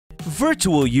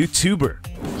Virtual YouTuber.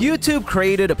 YouTube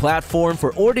created a platform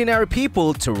for ordinary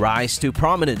people to rise to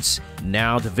prominence.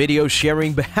 Now the video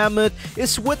sharing behemoth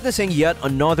is witnessing yet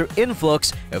another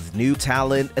influx of new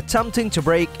talent attempting to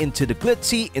break into the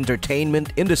glitzy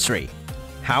entertainment industry.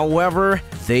 However,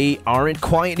 they aren't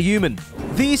quite human.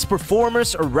 These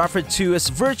performers are referred to as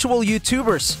virtual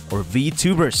YouTubers or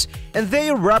VTubers, and they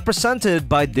are represented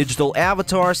by digital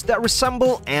avatars that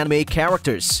resemble anime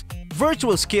characters.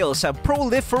 Virtual skills have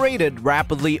proliferated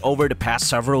rapidly over the past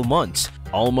several months,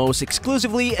 almost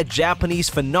exclusively a Japanese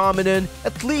phenomenon,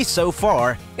 at least so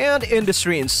far, and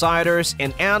industry insiders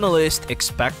and analysts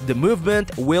expect the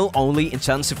movement will only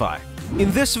intensify.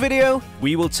 In this video,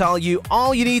 we will tell you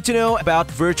all you need to know about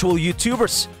virtual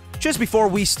YouTubers. Just before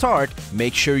we start,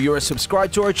 make sure you are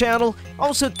subscribed to our channel,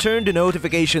 also turn the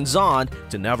notifications on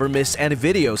to never miss any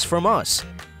videos from us.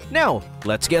 Now,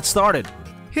 let's get started.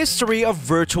 History of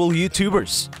virtual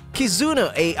YouTubers.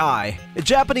 Kizuna AI, a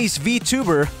Japanese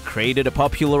VTuber, created a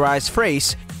popularized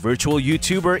phrase, virtual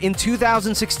YouTuber, in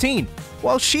 2016.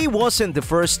 While she wasn't the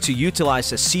first to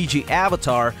utilize a CG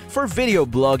avatar for video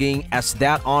blogging, as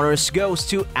that honors goes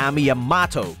to Ami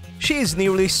Yamato. She is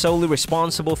nearly solely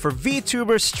responsible for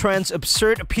VTubers' trend's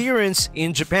absurd appearance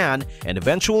in Japan and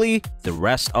eventually the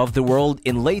rest of the world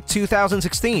in late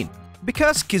 2016.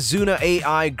 Because Kizuna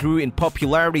AI grew in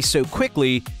popularity so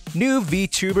quickly, new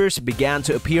VTubers began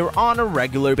to appear on a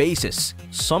regular basis.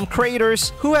 Some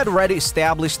creators who had already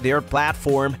established their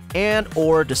platform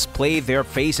and/or displayed their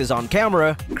faces on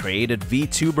camera created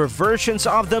VTuber versions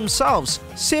of themselves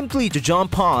simply to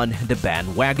jump on the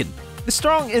bandwagon. The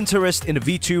strong interest in the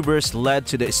VTubers led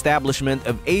to the establishment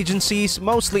of agencies,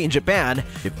 mostly in Japan,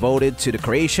 devoted to the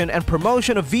creation and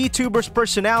promotion of VTubers'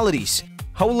 personalities.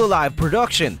 Hololive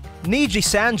Production, Niji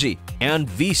Sanji, and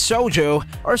VSojo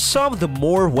are some of the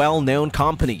more well-known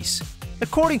companies.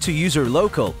 According to User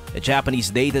Local, a Japanese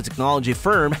data technology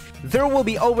firm, there will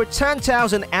be over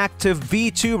 10,000 active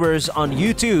VTubers on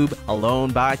YouTube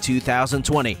alone by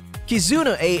 2020.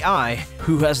 Kizuna AI,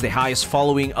 who has the highest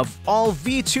following of all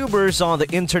VTubers on the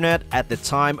internet at the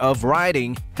time of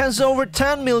writing, has over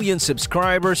 10 million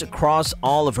subscribers across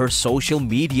all of her social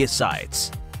media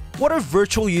sites. What are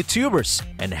virtual YouTubers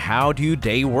and how do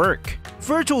they work?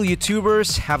 Virtual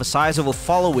YouTubers have a sizable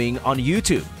following on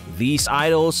YouTube. These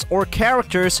idols or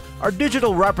characters are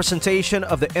digital representation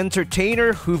of the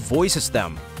entertainer who voices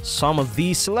them. Some of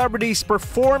these celebrities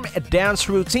perform a dance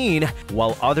routine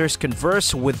while others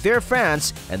converse with their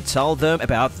fans and tell them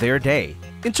about their day.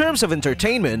 In terms of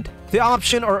entertainment, the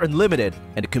options are unlimited,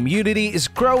 and the community is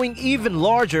growing even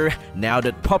larger now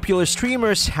that popular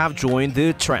streamers have joined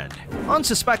the trend.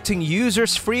 Unsuspecting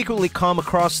users frequently come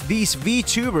across these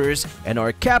VTubers and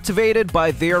are captivated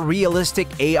by their realistic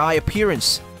AI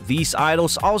appearance. These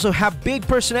idols also have big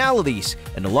personalities,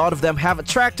 and a lot of them have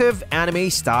attractive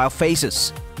anime-style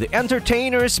faces. The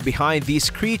entertainers behind these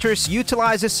creatures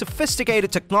utilizes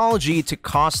sophisticated technology to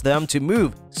cause them to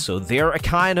move, so they're a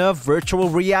kind of virtual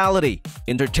reality.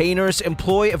 Entertainers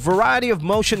employ a variety of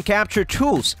motion capture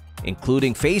tools,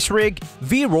 including face rig,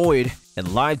 VRoid, and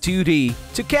Live 2D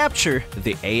to capture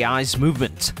the AI's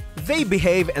movement. They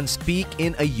behave and speak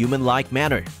in a human-like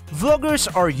manner.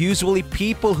 Vloggers are usually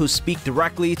people who speak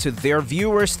directly to their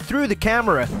viewers through the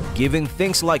camera, giving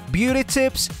things like beauty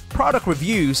tips, product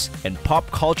reviews, and pop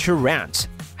culture rants.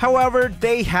 However,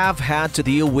 they have had to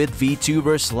deal with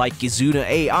VTubers like Kizuna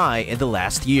AI in the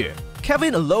last year.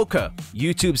 Kevin Aloka,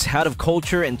 YouTube's head of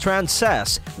culture and trend,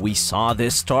 says, "We saw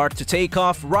this start to take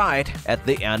off right at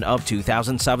the end of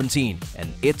 2017,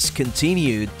 and it's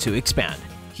continued to expand."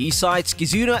 He cites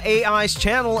Kizuna AI's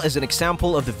channel as an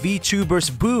example of the VTubers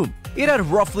boom. It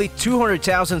had roughly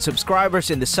 200,000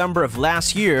 subscribers in December of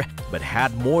last year, but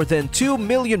had more than 2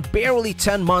 million barely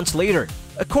 10 months later.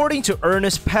 According to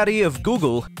Ernest Petty of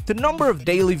Google, the number of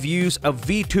daily views of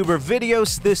VTuber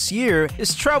videos this year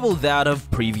is treble that of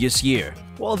previous year.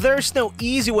 While there's no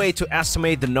easy way to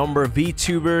estimate the number of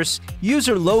VTubers,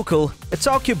 User Local, a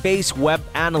Tokyo-based web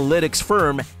analytics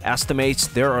firm, estimates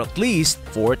there are at least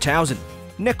 4,000.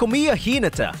 Nekomiya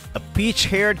Hinata, a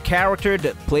peach-haired character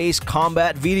that plays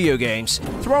combat video games,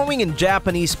 throwing in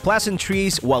Japanese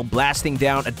pleasantries while blasting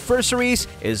down adversaries,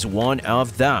 is one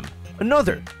of them.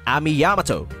 Another, Ami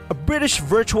Yamato, a British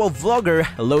virtual vlogger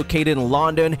located in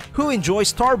London who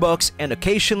enjoys Starbucks and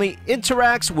occasionally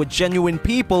interacts with genuine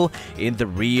people in the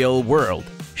real world.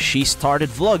 She started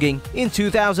vlogging in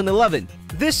 2011.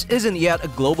 This isn't yet a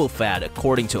global fad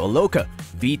according to Aloka.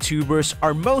 VTubers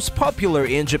are most popular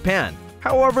in Japan.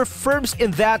 However, firms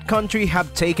in that country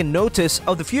have taken notice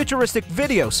of the futuristic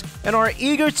videos and are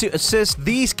eager to assist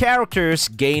these characters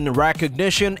gain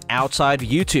recognition outside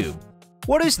YouTube.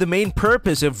 What is the main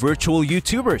purpose of virtual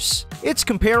YouTubers? It's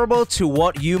comparable to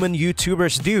what human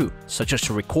YouTubers do, such as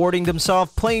recording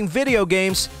themselves playing video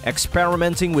games,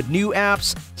 experimenting with new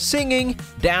apps, singing,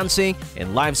 dancing,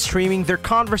 and live streaming their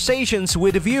conversations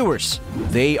with the viewers.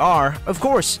 They are, of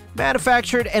course,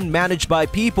 manufactured and managed by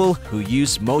people who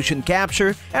use motion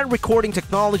capture and recording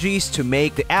technologies to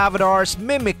make the avatars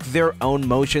mimic their own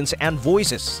motions and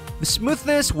voices. The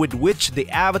smoothness with which the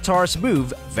avatars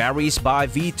move varies by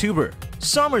VTuber.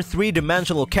 Some are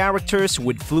three-dimensional characters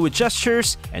with fluid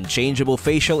gestures and changeable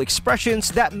facial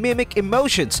expressions that mimic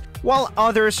emotions, while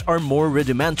others are more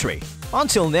rudimentary.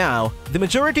 Until now, the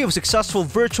majority of successful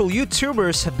virtual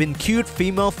YouTubers have been cute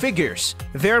female figures.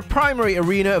 Their primary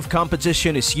arena of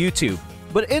competition is YouTube.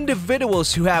 But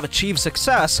individuals who have achieved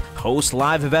success host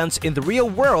live events in the real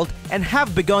world and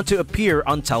have begun to appear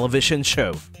on television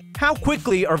shows. How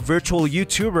quickly are virtual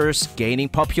YouTubers gaining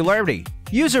popularity?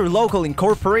 User Local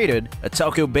Incorporated, a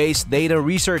Tokyo-based data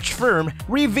research firm,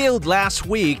 revealed last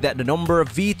week that the number of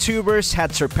VTubers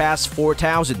had surpassed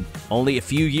 4,000. Only a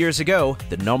few years ago,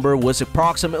 the number was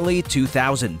approximately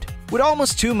 2,000. With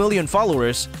almost 2 million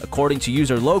followers, according to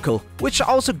User Local, which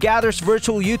also gathers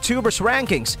virtual YouTubers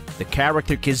rankings, the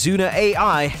character Kizuna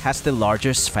AI has the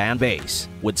largest fan base.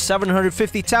 With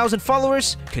 750,000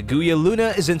 followers, Kaguya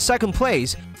Luna is in second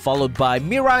place, followed by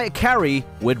Mirai Akari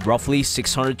with roughly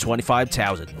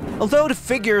 625,000. Although the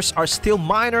figures are still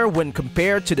minor when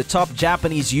compared to the top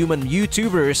Japanese human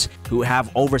YouTubers who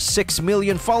have over 6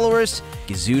 million followers,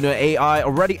 Kizuna AI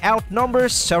already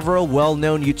outnumbers several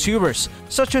well-known YouTubers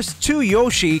such as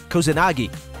Tsuyoshi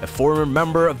Kusanagi, a former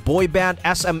member of boy band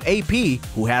SMAP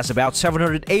who has about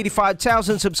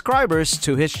 785,000 subscribers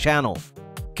to his channel.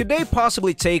 Could they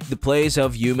possibly take the place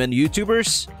of human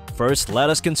YouTubers? First, let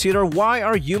us consider why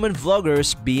are human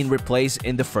vloggers being replaced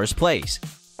in the first place.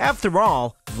 After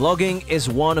all, vlogging is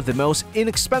one of the most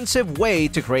inexpensive way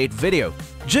to create video.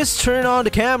 Just turn on the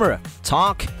camera,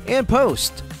 talk, and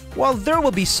post. While there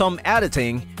will be some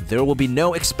editing, there will be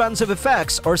no expensive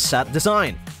effects or set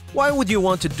design. Why would you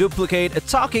want to duplicate a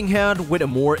talking head with a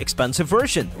more expensive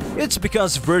version? It's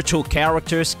because virtual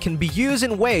characters can be used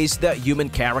in ways that human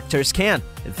characters can.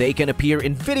 They can appear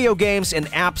in video games and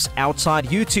apps outside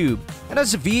YouTube. And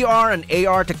as VR and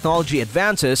AR technology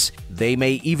advances, they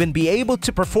may even be able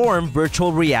to perform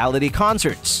virtual reality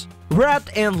concerts.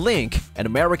 Rhett and Link, an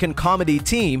American comedy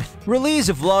team, released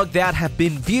a vlog that had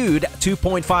been viewed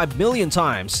 2.5 million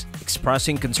times,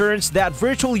 expressing concerns that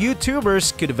virtual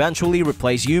YouTubers could eventually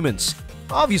replace humans.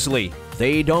 Obviously,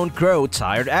 they don't grow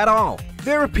tired at all.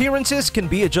 Their appearances can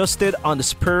be adjusted on the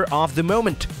spur of the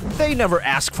moment. They never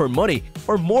ask for money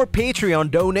or more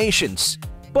Patreon donations.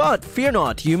 But fear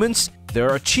not, humans. There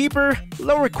are cheaper,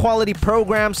 lower quality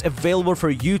programs available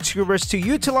for YouTubers to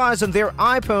utilize on their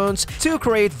iPhones to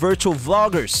create virtual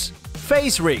vloggers.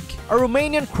 FaceRig, a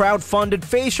Romanian crowd-funded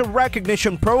facial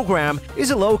recognition program,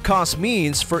 is a low-cost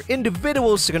means for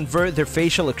individuals to convert their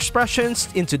facial expressions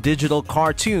into digital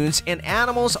cartoons and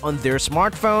animals on their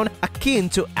smartphone, akin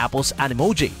to Apple's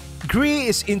Animoji. Gree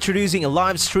is introducing a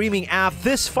live streaming app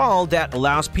this fall that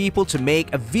allows people to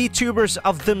make VTubers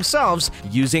of themselves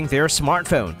using their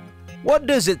smartphone. What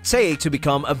does it take to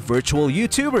become a virtual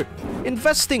YouTuber?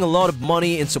 Investing a lot of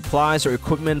money in supplies or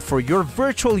equipment for your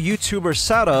virtual YouTuber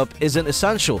setup isn't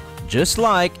essential, just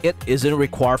like it isn't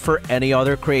required for any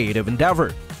other creative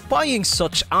endeavor. Buying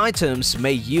such items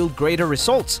may yield greater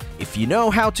results if you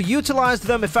know how to utilize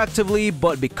them effectively,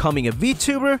 but becoming a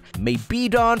VTuber may be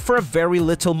done for a very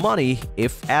little money,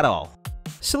 if at all.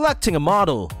 Selecting a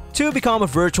model. To become a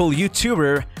virtual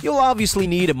YouTuber, you'll obviously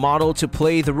need a model to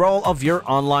play the role of your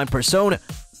online persona.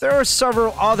 There are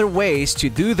several other ways to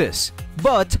do this,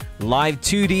 but Live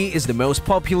 2D is the most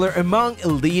popular among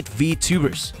elite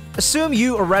VTubers. Assume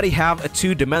you already have a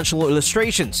two-dimensional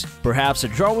illustrations, perhaps a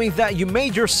drawing that you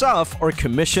made yourself or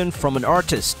commissioned from an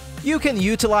artist. You can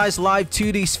utilize Live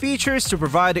 2D's features to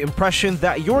provide the impression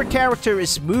that your character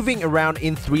is moving around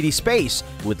in 3D space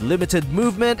with limited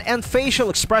movement and facial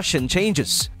expression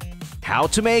changes. How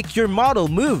to make your model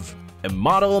move? A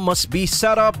model must be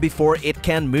set up before it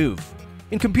can move.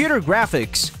 In computer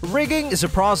graphics, rigging is a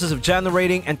process of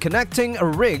generating and connecting a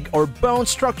rig or bone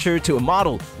structure to a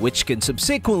model, which can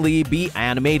subsequently be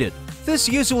animated. This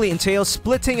usually entails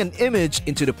splitting an image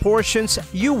into the portions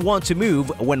you want to move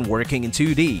when working in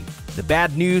 2D. The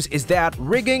bad news is that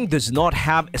rigging does not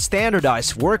have a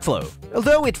standardized workflow.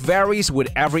 Although it varies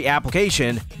with every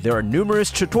application, there are numerous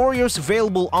tutorials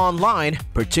available online,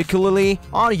 particularly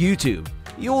on YouTube.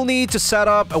 You'll need to set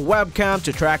up a webcam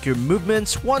to track your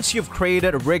movements once you've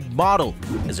created a rigged model.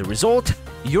 As a result,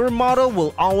 your model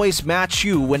will always match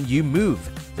you when you move.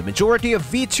 The majority of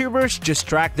VTubers just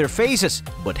track their faces,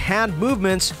 but hand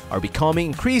movements are becoming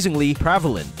increasingly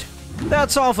prevalent.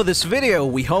 That's all for this video.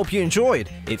 We hope you enjoyed.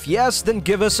 If yes, then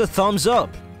give us a thumbs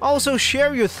up. Also,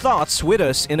 share your thoughts with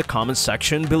us in the comment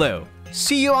section below.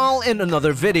 See you all in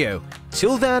another video.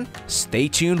 Till then, stay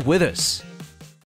tuned with us.